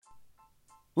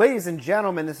Ladies and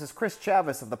gentlemen, this is Chris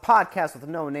Chavez of the podcast with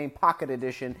no name, Pocket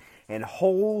Edition, and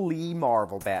Holy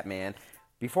Marvel Batman.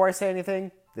 Before I say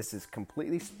anything, this is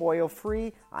completely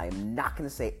spoil-free. I am not going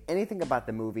to say anything about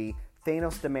the movie.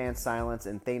 Thanos demands silence,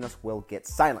 and Thanos will get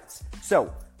silence.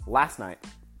 So, last night,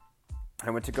 I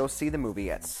went to go see the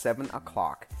movie at 7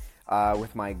 o'clock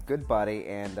with my good buddy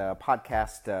and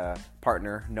podcast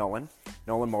partner, Nolan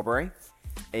Mulberry,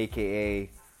 a.k.a.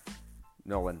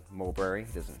 Nolan Mulberry.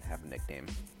 He doesn't have a nickname.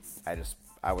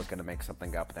 I was going to make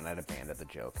something up, then I'd abandoned the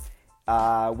joke.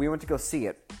 We went to go see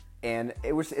it, and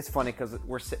it's funny because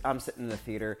I'm sitting in the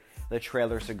theater, the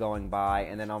trailers are going by,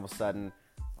 and then all of a sudden,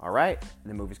 all right,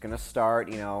 the movie's going to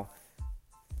start,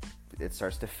 it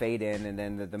starts to fade in, and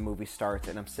then the movie starts,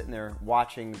 and I'm sitting there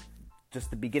watching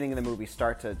just the beginning of the movie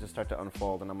start to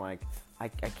unfold, and I'm like, I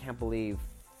can't believe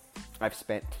I've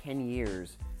spent 10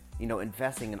 years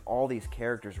investing in all these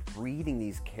characters,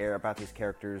 reading about these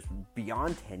characters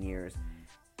beyond 10 years,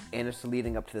 and it's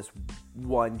leading up to this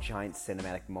one giant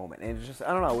cinematic moment. And it's just,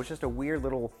 I don't know, it's just a weird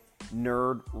little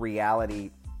nerd reality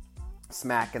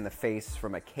smack in the face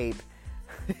from a cape,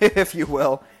 if you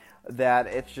will, that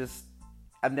it's just,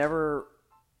 I've never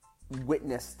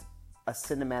witnessed a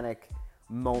cinematic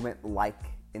moment like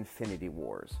Infinity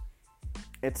Wars.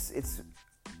 It's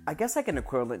I guess like an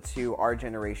equivalent to our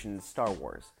generation's Star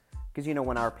Wars. Because,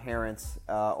 when our parents,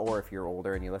 or if you're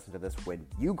older and you listen to this when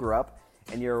you grew up,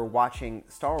 and you're watching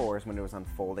Star Wars when it was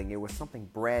unfolding, it was something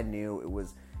brand new. It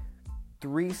was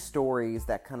 3 stories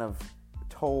that kind of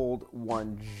told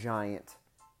one giant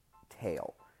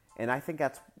tale. And I think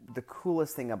that's the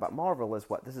coolest thing about Marvel is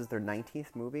this is their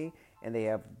 19th movie, and they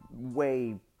have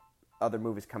way other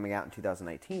movies coming out in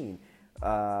 2019.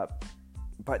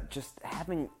 But just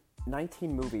having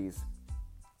 19 movies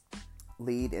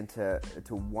lead into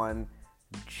one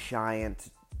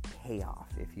giant payoff,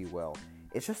 if you will.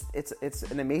 It's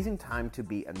an amazing time to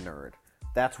be a nerd.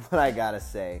 That's what I gotta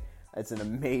say. It's an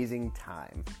amazing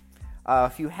time.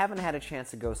 If you haven't had a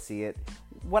chance to go see it,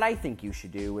 what I think you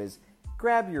should do is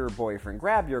grab your boyfriend,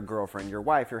 grab your girlfriend, your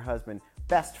wife, your husband,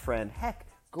 best friend. Heck,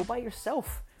 go by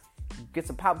yourself. Get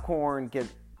some popcorn,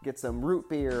 get some root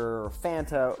beer or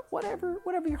Fanta, whatever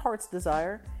your heart's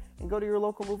desire, and go to your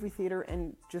local movie theater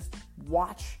and just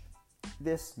watch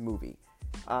this movie.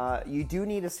 You do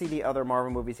need to see the other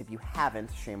Marvel movies if you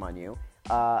haven't, shame on you,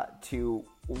 to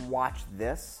watch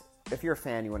this. If you're a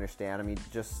fan, you understand. I mean,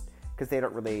 just because they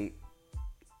don't really...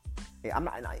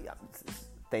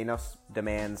 Thanos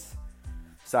demands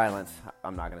silence.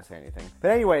 I'm not going to say anything. But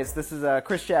anyways, this is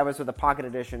Chris Chavez with the Pocket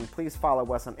Edition. Please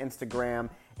follow us on Instagram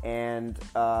and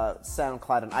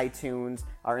SoundCloud and iTunes.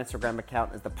 Our Instagram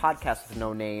account is the podcast with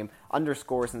no name,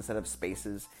 _ instead of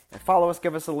spaces. And follow us,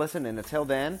 give us a listen, and until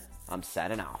then, I'm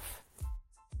signing off.